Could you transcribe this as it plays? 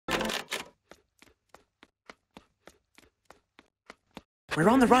We're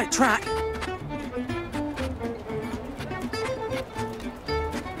on the right track.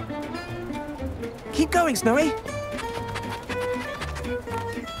 Keep going, Snowy.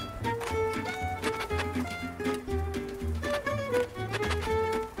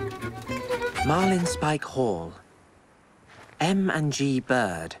 Marlinspike Hall. M&G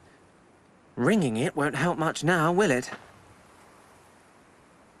Bird. Ringing it won't help much now, will it?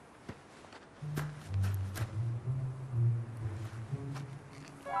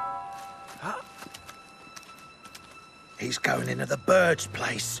 He's going into the bird's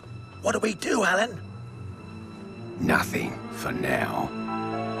place. What do we do, Alan? Nothing for now.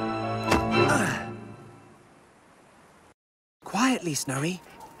 Quietly, Snowy.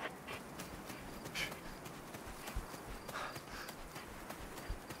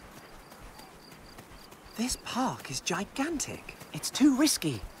 This park is gigantic. It's too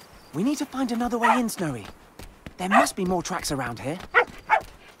risky. We need to find another way in, Snowy. There must be more tracks around here.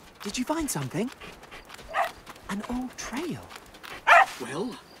 Did you find something? An old trail.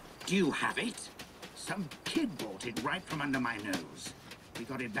 Well, do you have it? Some kid brought it right from under my nose. We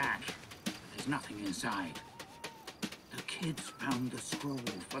got it back. But there's nothing inside. The kids found the scroll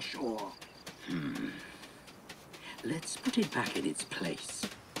for sure. Let's put it back in its place.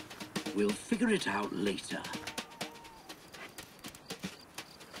 We'll figure it out later.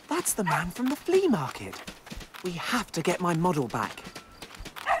 That's the man from the flea market. We have to get my model back.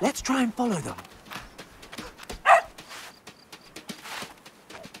 Let's try and follow them.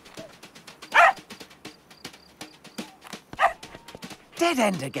 Dead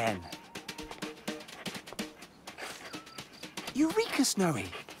end again. Eureka, Snowy.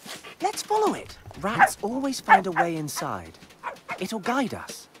 Let's follow it. Rats always find a way inside. It'll guide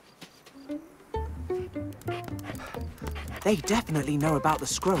us. They definitely know about the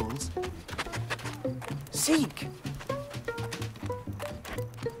scrolls. Seek!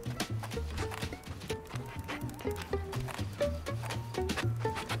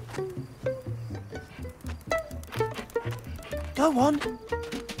 Go on.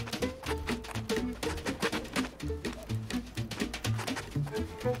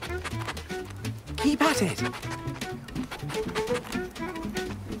 Keep at it.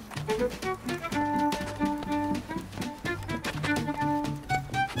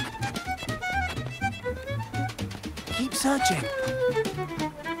 Keep searching.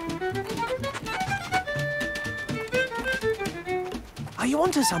 Are you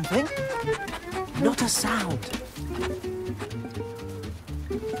onto something? Not a sound.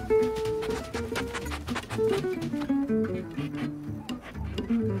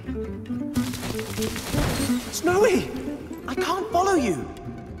 Snowy! I can't follow you.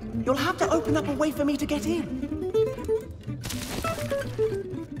 You'll have to open up a way for me to get in.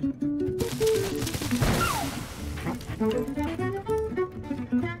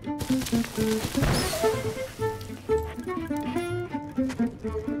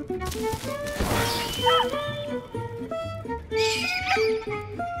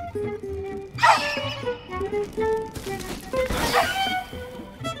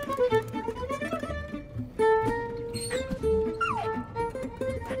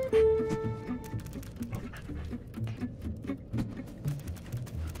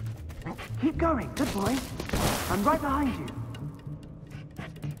 Keep going, good boy. I'm right behind you.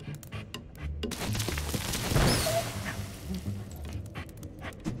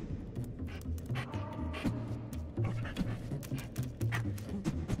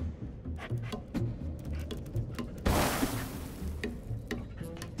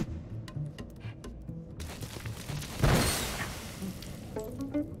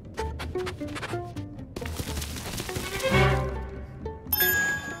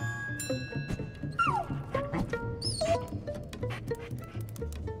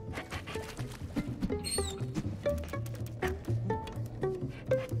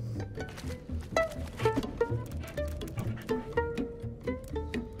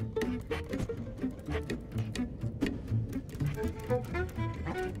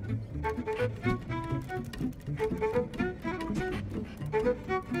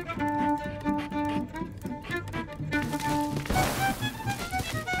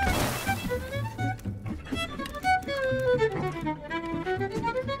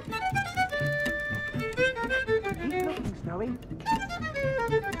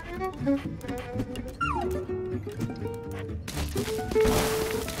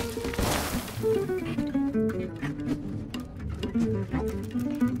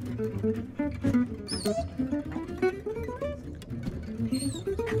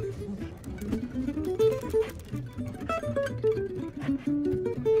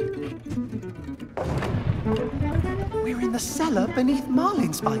 We're in the cellar beneath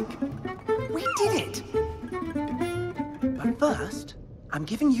Marlinspike. We did it! But first, I'm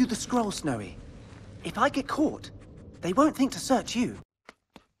giving you the scroll, Snowy. If I get caught, they won't think to search you.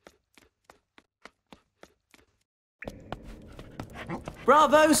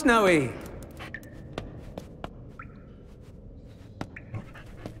 Bravo, Snowy!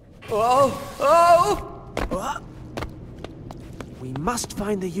 Oh! Oh! We must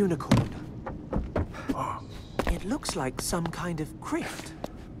find the unicorn. It looks like some kind of crypt.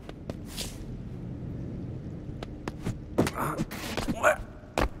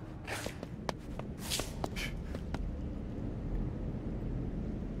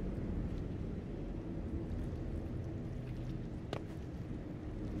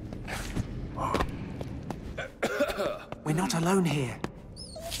 We're not alone here.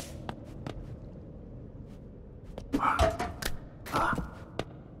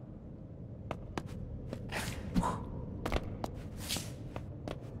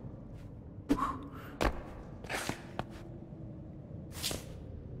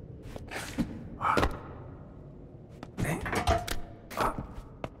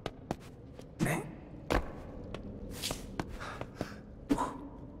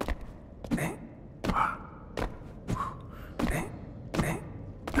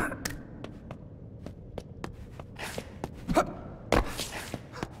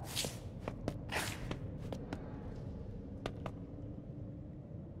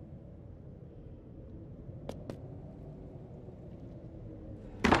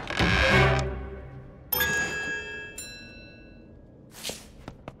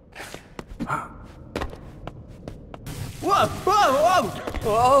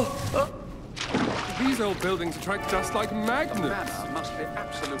 These old buildings attract dust like magnets. The manor must be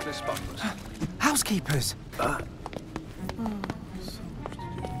absolutely spotless. Housekeepers! We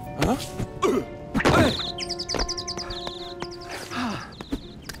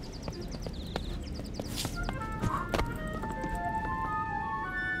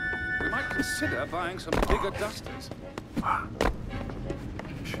might consider buying some bigger dusters.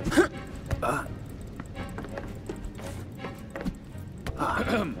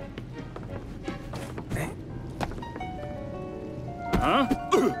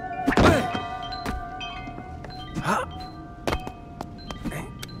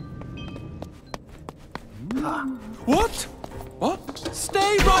 What? What?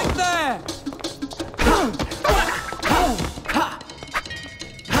 Stay right there!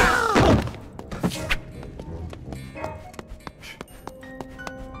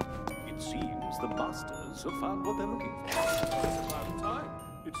 It seems the masters have found what they're looking for. It's about time.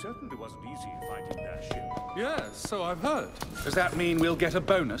 It certainly wasn't easy finding their ship. Yes, so I've heard. Does that mean we'll get a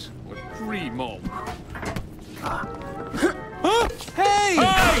bonus? Agree, Mom. Hey!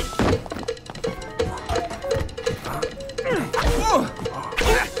 Hey!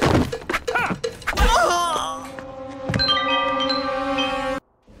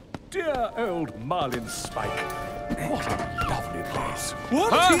 Dear old Marlinspike. What a lovely place.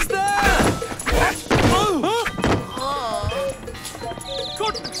 What is there?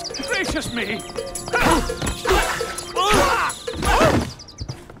 Goodness gracious me!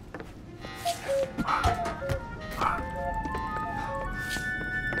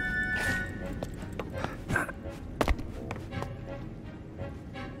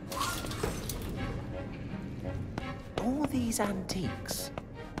 All these antiques.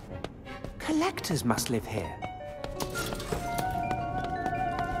 Collectors must live here.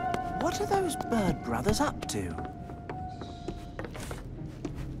 What are those bird brothers up to?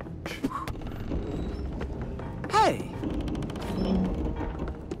 Hey!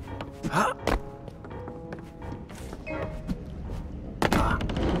 Huh?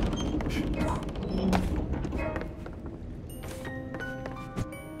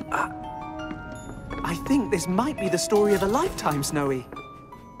 I think this might be the story of a lifetime, Snowy.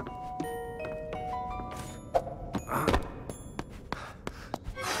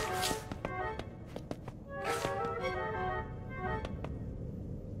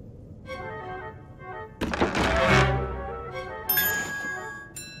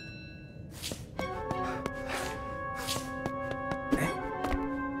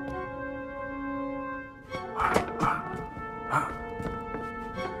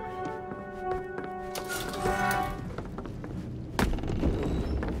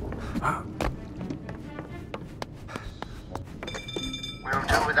 We'll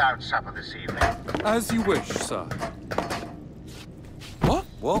do without supper this evening. As you wish, sir. What?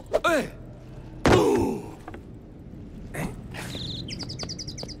 What? Hey!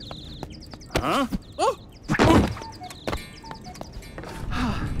 Huh? Oh!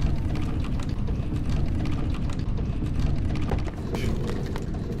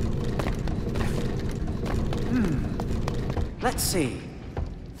 Let's see.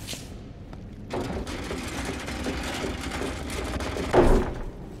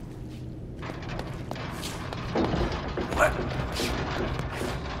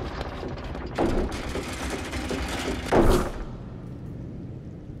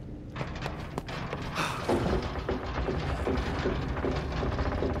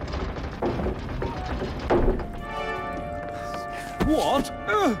 What?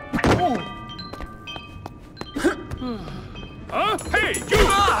 Hey, you!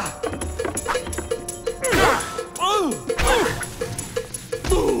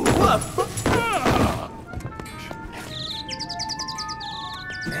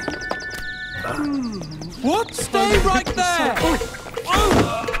 What? Stay right there!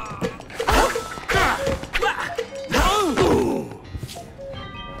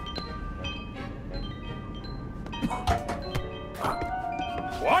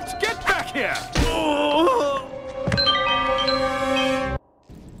 What? Get back here!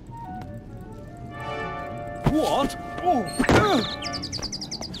 What?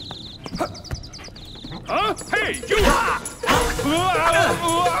 Hey, you!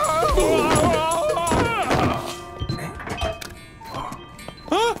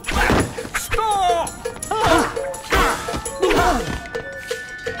 Stop!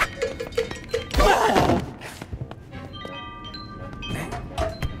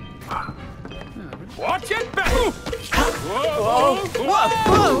 What? Get back! What?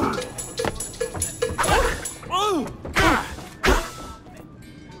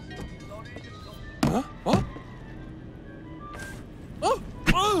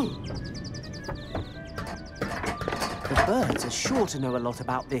 The birds are sure to know a lot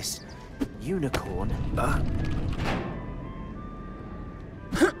about this unicorn.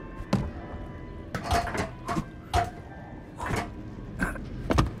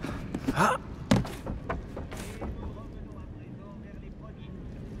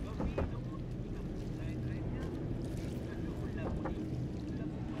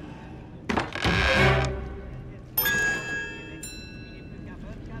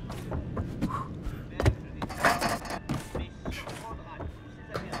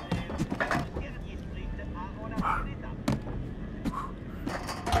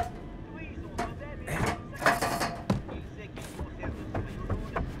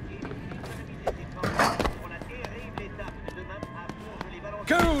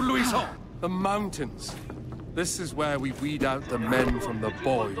 Go, Louison! The mountains. This is where we weed out the men from the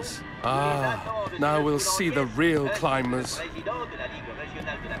boys. Ah, now we'll see the real climbers.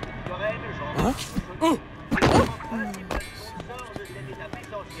 Huh? Oh!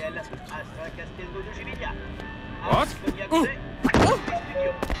 What? Oh!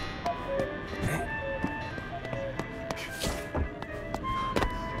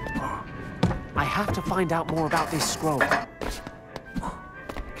 I have to find out more about this scroll.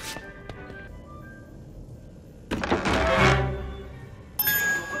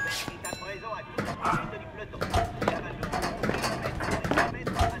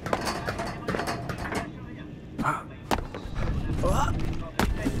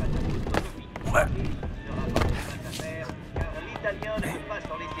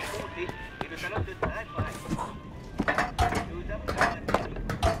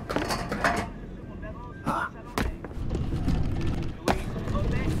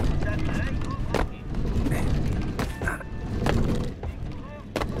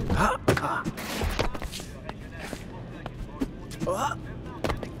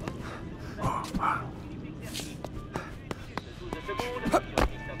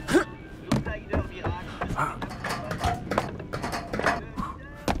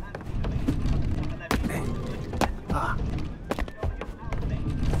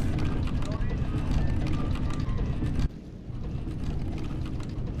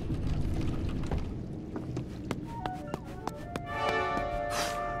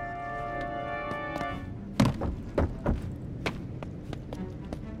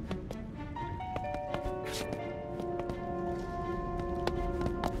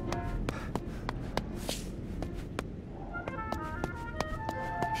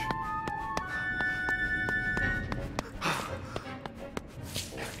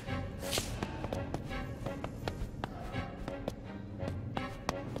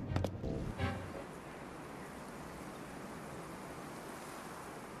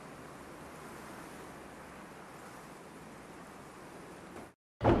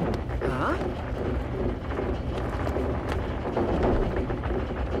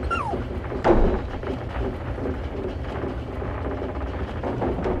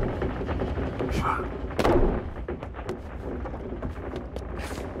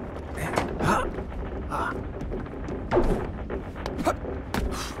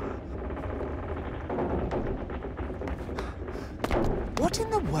 What in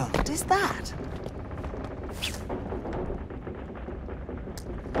the world is that?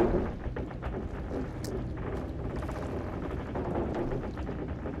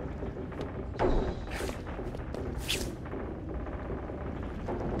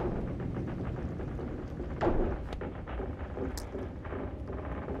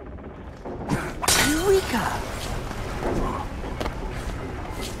 Eureka!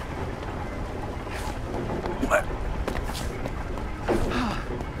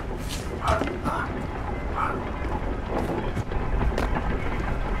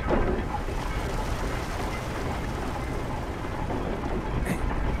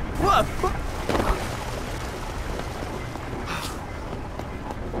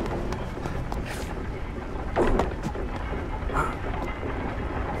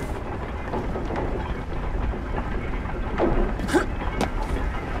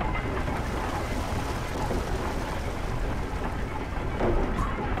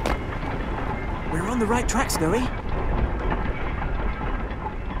 We're on the right track, Snowy.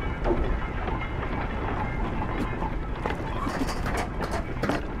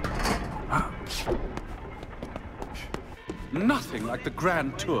 Nothing like the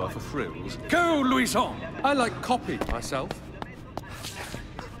grand tour for thrills. Go, Louison! I like copy myself.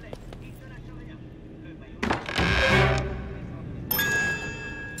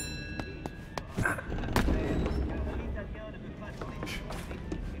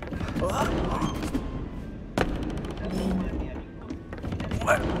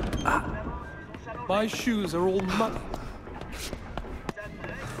 My shoes are all muddy.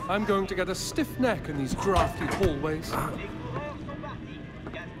 I'm going to get a stiff neck in these drafty hallways.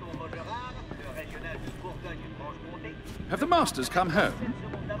 Have the masters come home?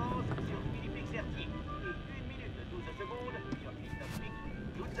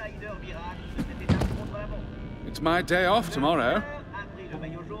 It's my day off tomorrow.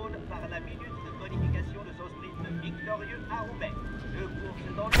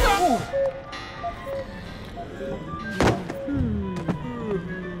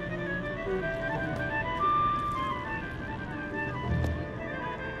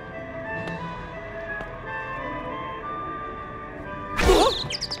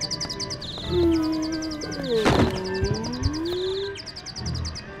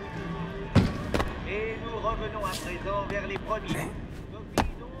 Et nous revenons à présent vers les premiers.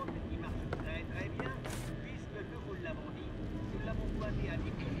 Sophie donc, qui marche très très bien, puisque nous vous l'avons dit, nous l'avons pointé à 10%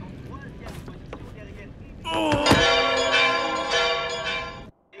 troisième position derrière.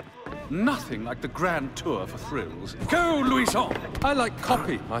 Nothing like the grand tour for thrills. Go, Louison! I like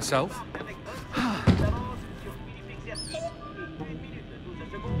copy myself.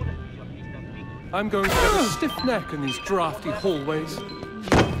 I'm going to get a stiff neck in these drafty hallways.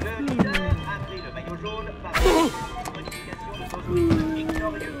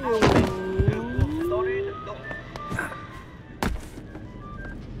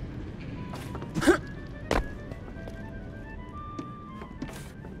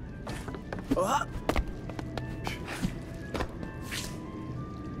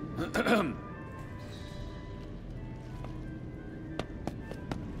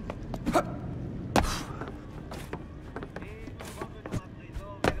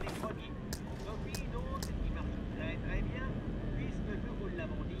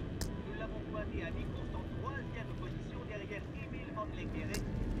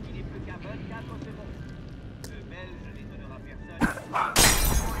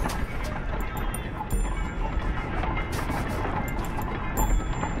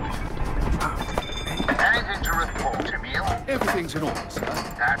 Anything to report, Emile? Everything's in order, sir.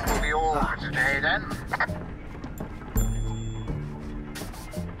 That will be all for today, then.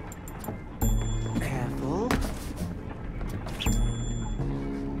 Careful.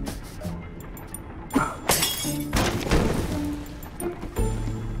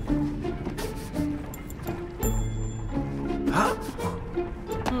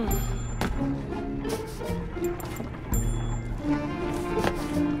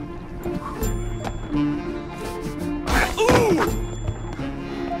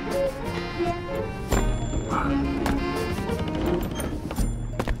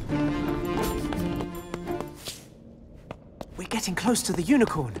 We're getting close to the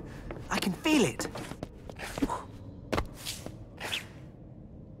unicorn. I can feel it.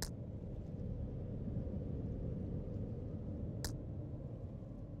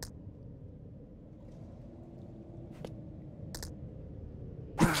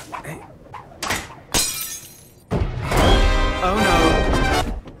 Oh no.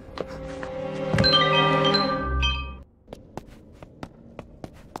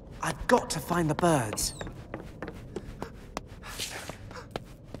 I've got to find the birds.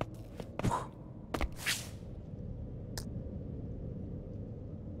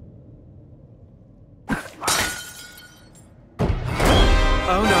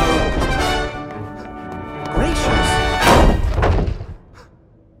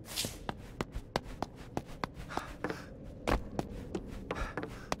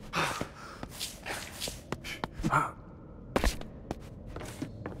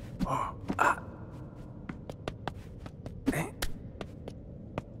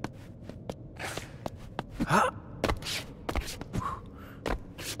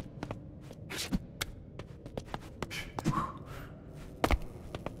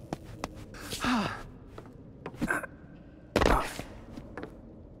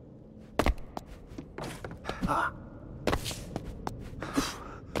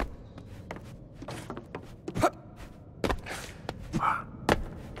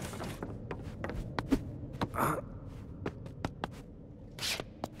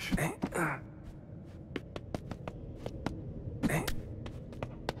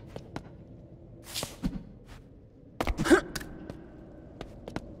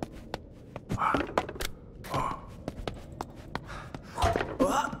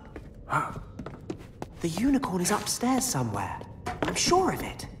 The unicorn is upstairs somewhere. I'm sure of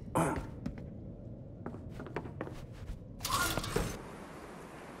it.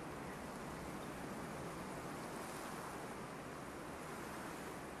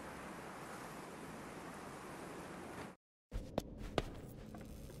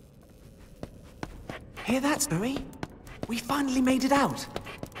 Hear that, Snowy? We finally made it out.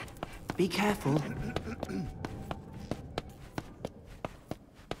 Be careful.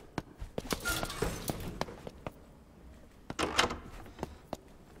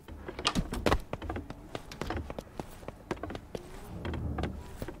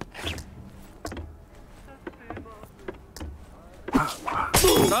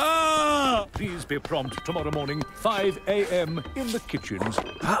 Please be prompt tomorrow morning, 5 a.m. in the kitchens.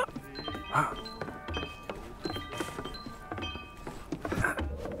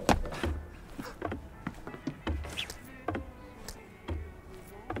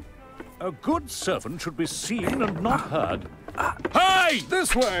 A good servant should be seen and not heard. Hey!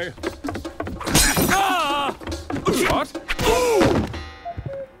 This way! Ah! What?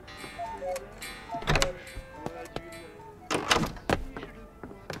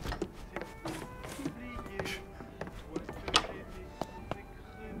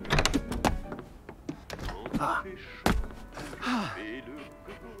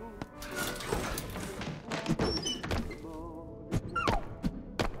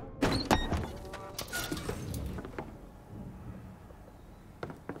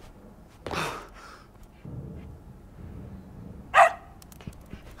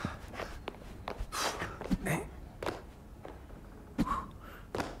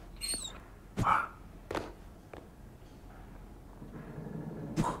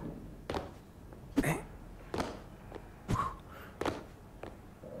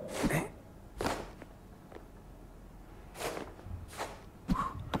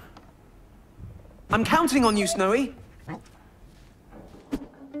 I'm counting on you, Snowy.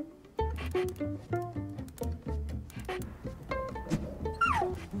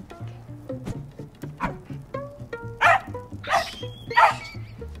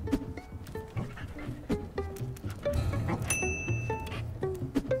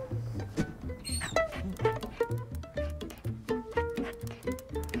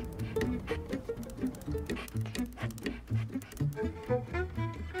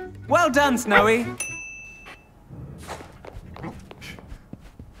 Well done, Snowy.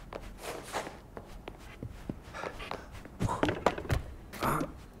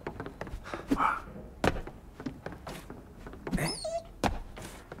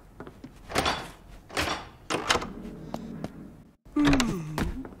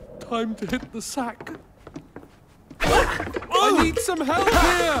 Time to hit the sack. I need some help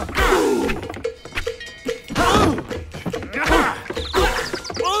here!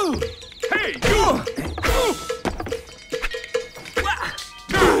 Hey, you!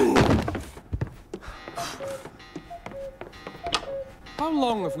 How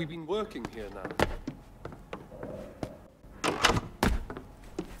long have we been working here now?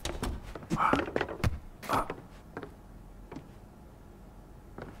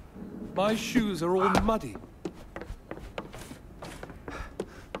 My shoes are all muddy.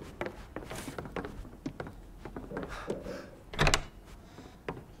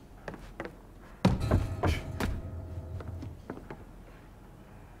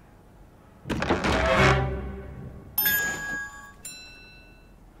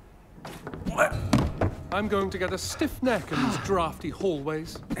 I'm going to get a stiff neck in these drafty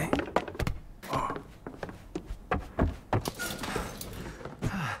hallways.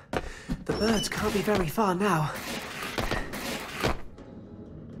 The birds can't be very far now.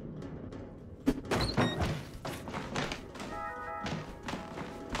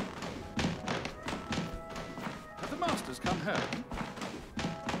 Have the masters come home?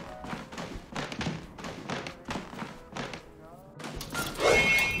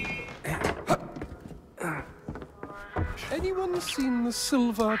 Anyone seen the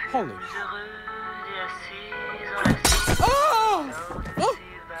silver polish?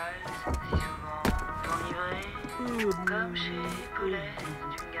 Comme chez Paulette,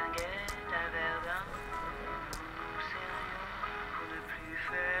 d'une guinguette à Verdun. Nous serions pour ne plus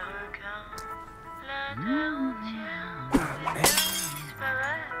faire qu'un. La terre entière pourrait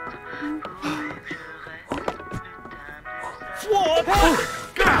disparaître. Pourvu que je reste le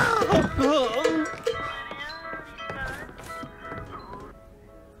teint bleu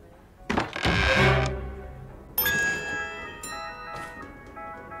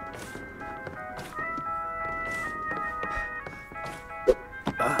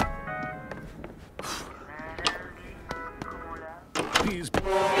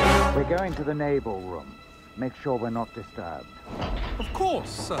We're going to the naval room. Make sure we're not disturbed. Of course,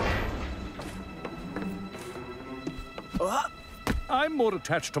 sir. I'm more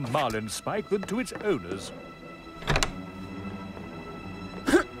attached to Marlinspike than to its owners.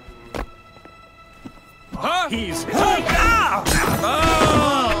 He's... Come back!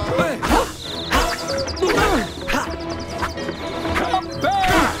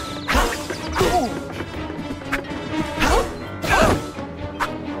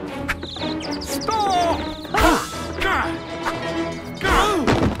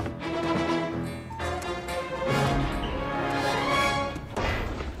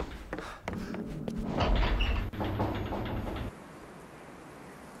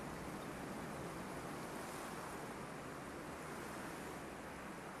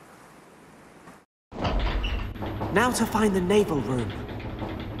 Now to find the naval room.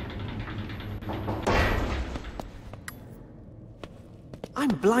 I'm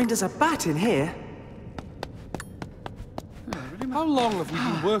blind as a bat in here. How long have we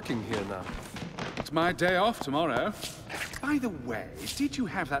been working here now? It's my day off tomorrow. By the way, did you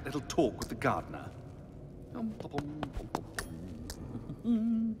have that little talk with the gardener?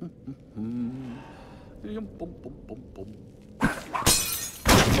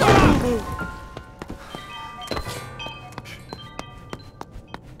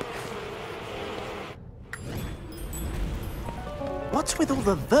 What's with all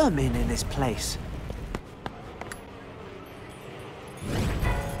the vermin in this place?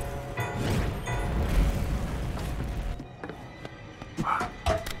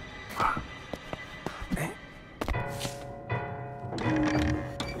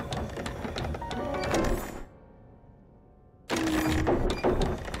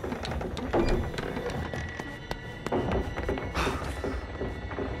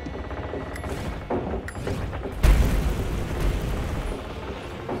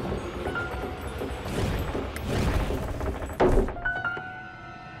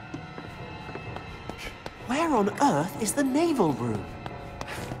 Where on earth is the naval room?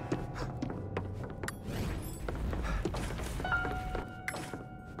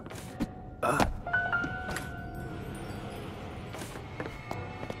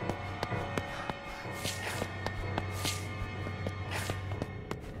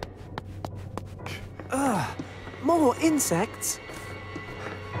 More insects?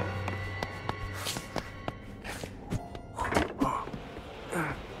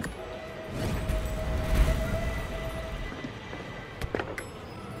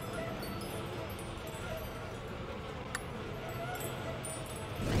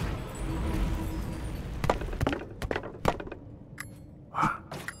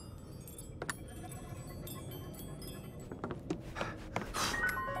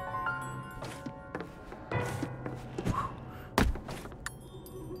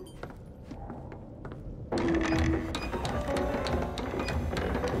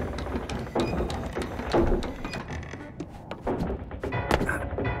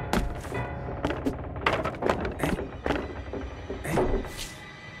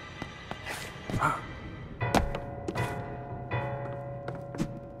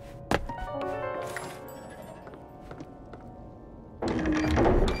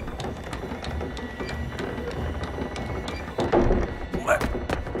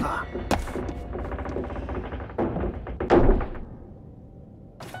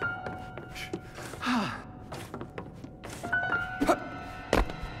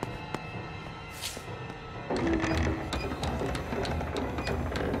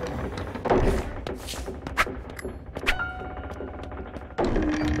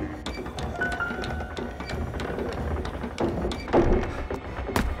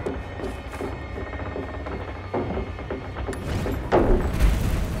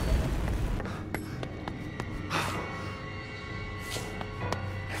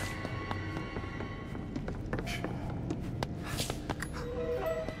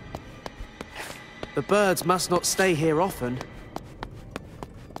 The birds must not stay here often.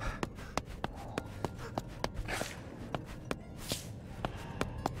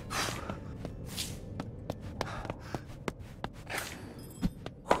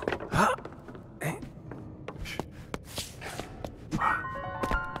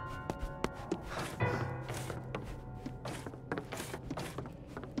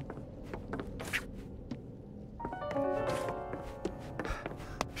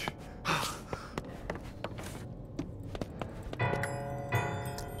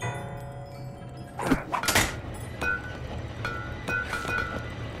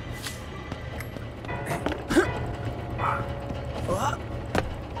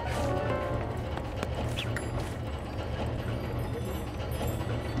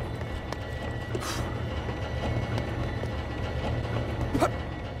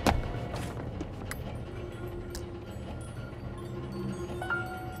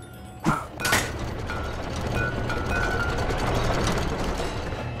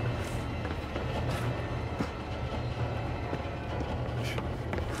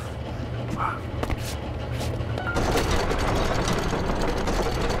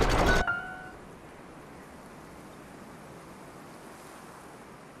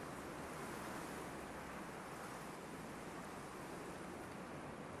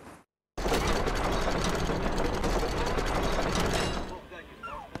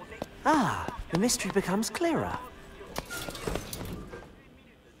 Ah, the mystery becomes clearer.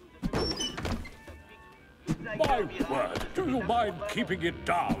 My word, do you mind keeping it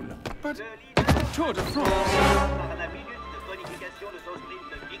down? But it's the Tour de France. Par la minute de bonification de son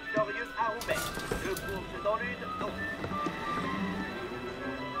sprint victorieux à Roubaix. Deux courses dans l'une, non.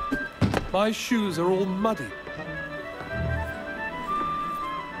 My shoes are all muddy.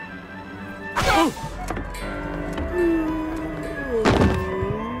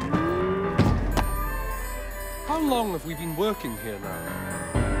 How long have we been working here now?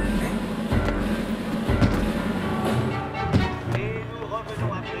 Et nous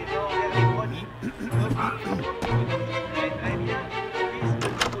revenons à présent vers les premiers. Très très bien,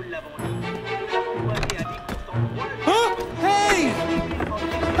 puisque nous l'avons dit, nous l'avons pointé à 10% Huh? Hey!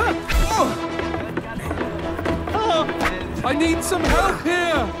 I need some help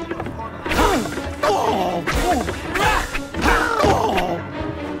here!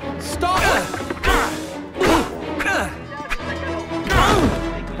 Stop it!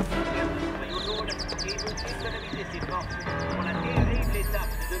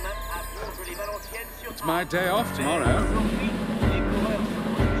 It's my day off tomorrow.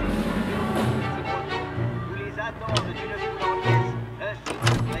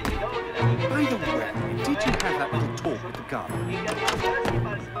 By the way, did you have that little talk with the guard?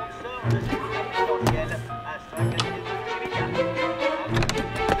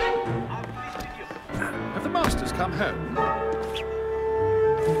 Have the masters come home?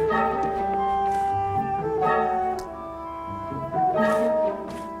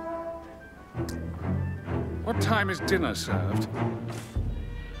 What time is dinner served?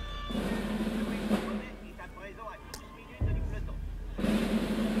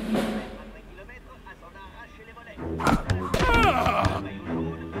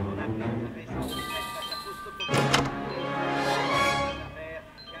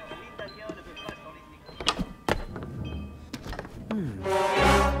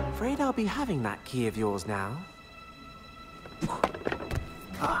 Afraid I'll be having that key of yours now.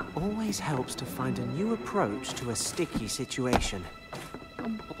 Always helps to find a new approach to a sticky situation.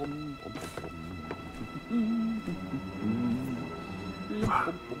 No,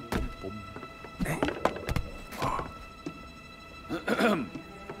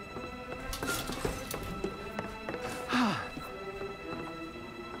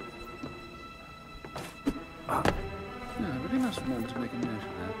 I really must remember to make a note of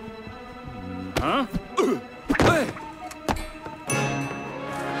that. Huh?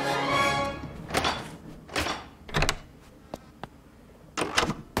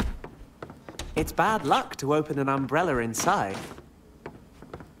 It's bad luck to open an umbrella inside.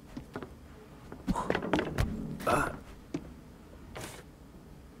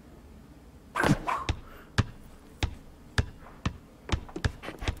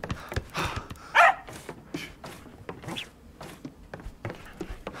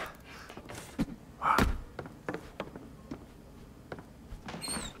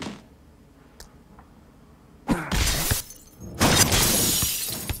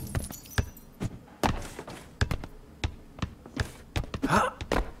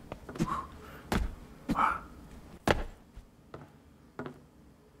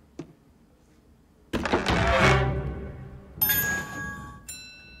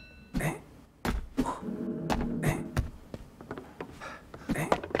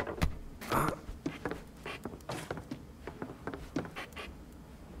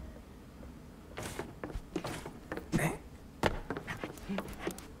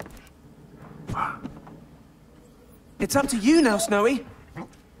 It's up to you now, Snowy.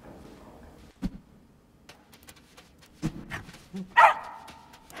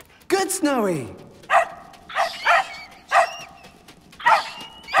 Good, Snowy!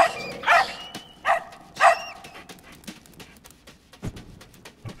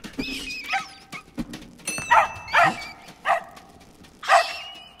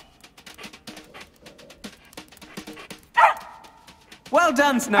 Well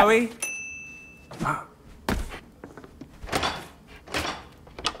done, Snowy.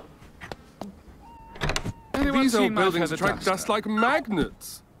 These old buildings attract dust like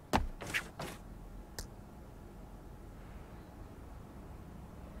magnets.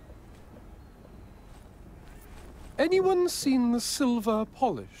 Anyone seen the silver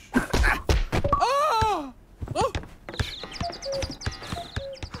polish? Ah! Oh!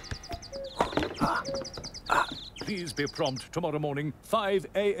 Please be prompt tomorrow morning, 5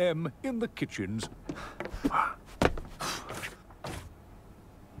 a.m. in the kitchens.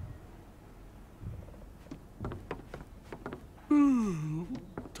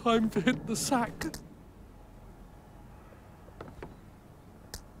 Time to hit the sack.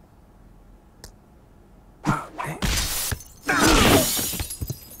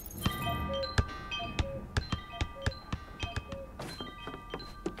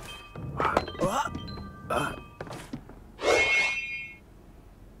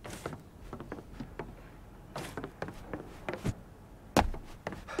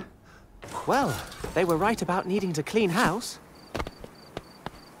 Well, they were right about needing to clean house.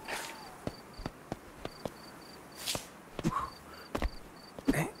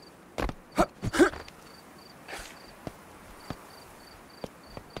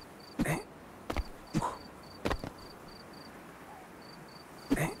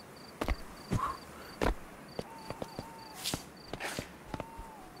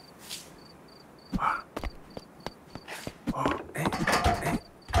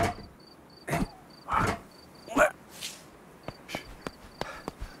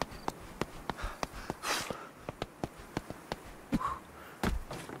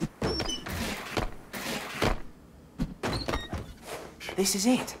 This is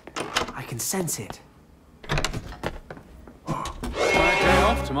it. I can sense it. My day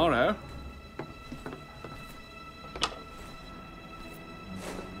off tomorrow.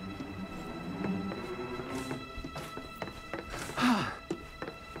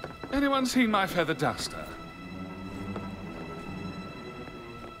 Anyone seen my feather duster?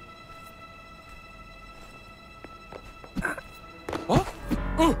 What?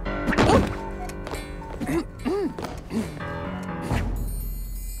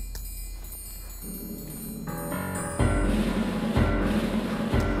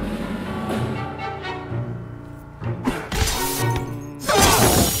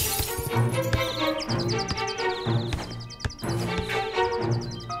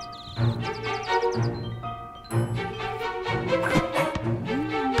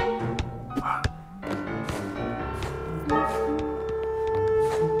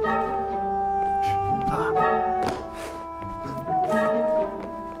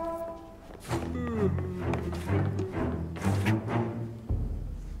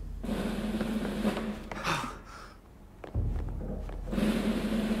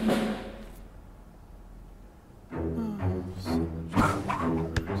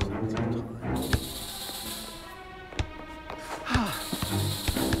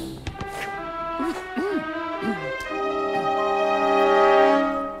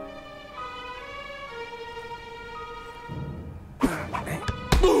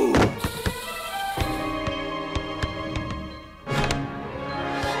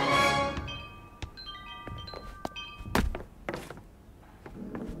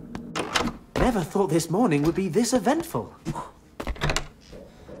 Never thought this morning would be this eventful.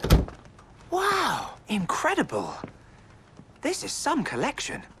 Wow, incredible. This is some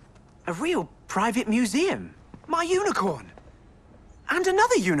collection. A real private museum. My unicorn. And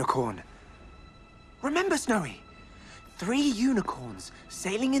another unicorn. Remember, Snowy? 3 unicorns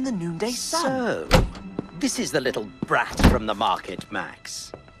sailing in the noonday sun. So, this is the little brat from the market,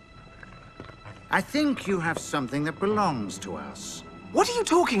 Max. I think you have something that belongs to us. What are you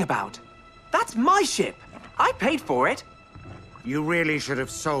talking about? That's my ship. I paid for it. You really should have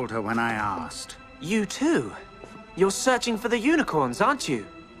sold her when I asked. You too. You're searching for the unicorns, aren't you?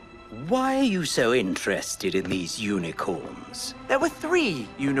 Why are you so interested in these unicorns? There were 3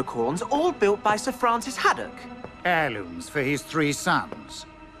 unicorns, all built by Sir Francis Haddock. Heirlooms for his 3 sons.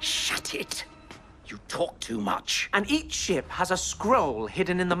 Shut it! You talk too much. And each ship has a scroll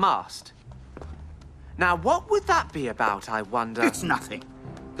hidden in the mast. Now, what would that be about, I wonder? It's nothing.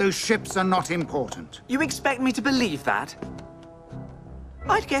 Those ships are not important. You expect me to believe that?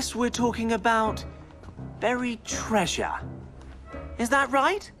 I'd guess we're talking about buried treasure. Is that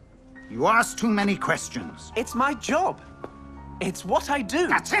right? You ask too many questions. It's my job. It's what I do.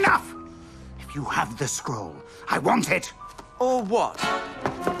 That's enough! If you have the scroll, I want it. Or what?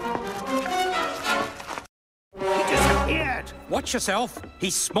 He disappeared! Watch yourself.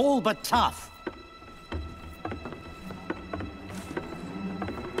 He's small but tough.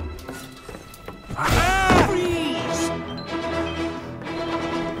 Freeze!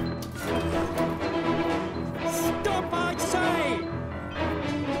 Stop, I say!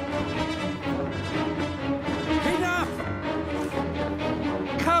 Enough!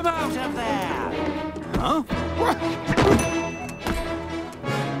 Come out of there! Huh?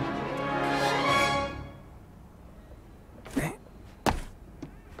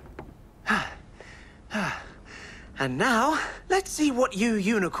 And now, let's see what you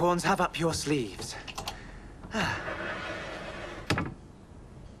unicorns have up your sleeves.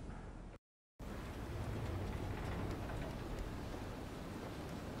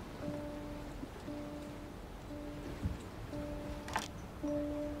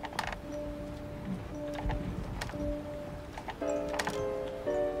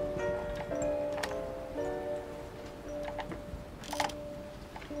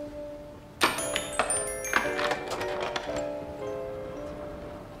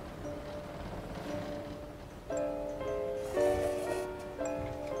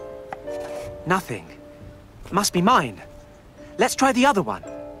 Nothing. Must be mine. Let's try the other one.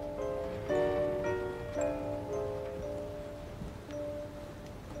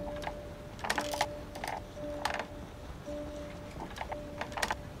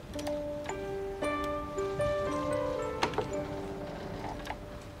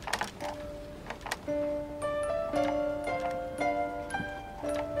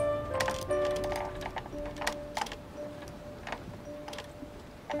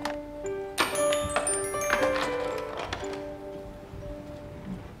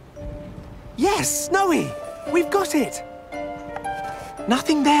 Yes, Snowy! We've got it!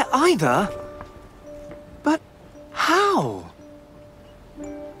 Nothing there either. But how?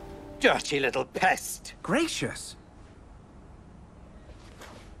 Dirty little pest. Gracious.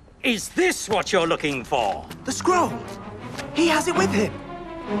 Is this what you're looking for? The scroll! He has it with him!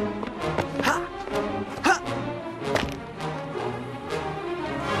 Ha! Ha!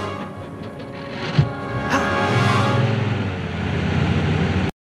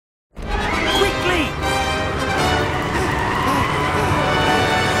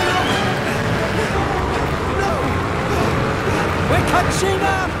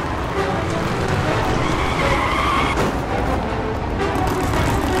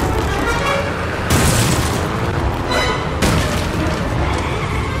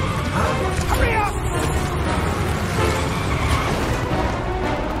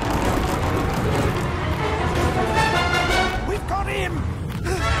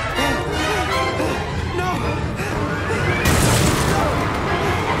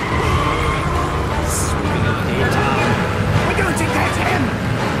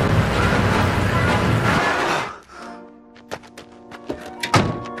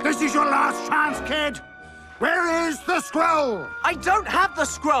 This is your last chance, kid. Where is the scroll? I don't have the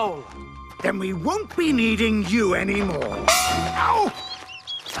scroll! Then we won't be needing you anymore. Ow!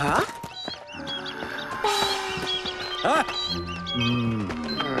 Huh?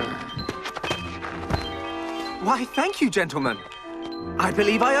 Why, thank you, gentlemen. I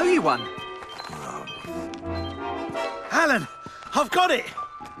believe I owe you one. Alan, I've got it!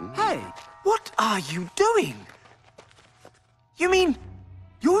 Hey, what are you doing? You mean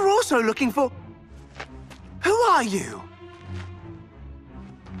you're also looking for... Who are you?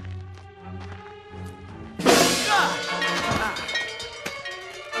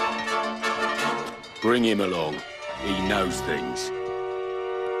 Bring him along. He knows things.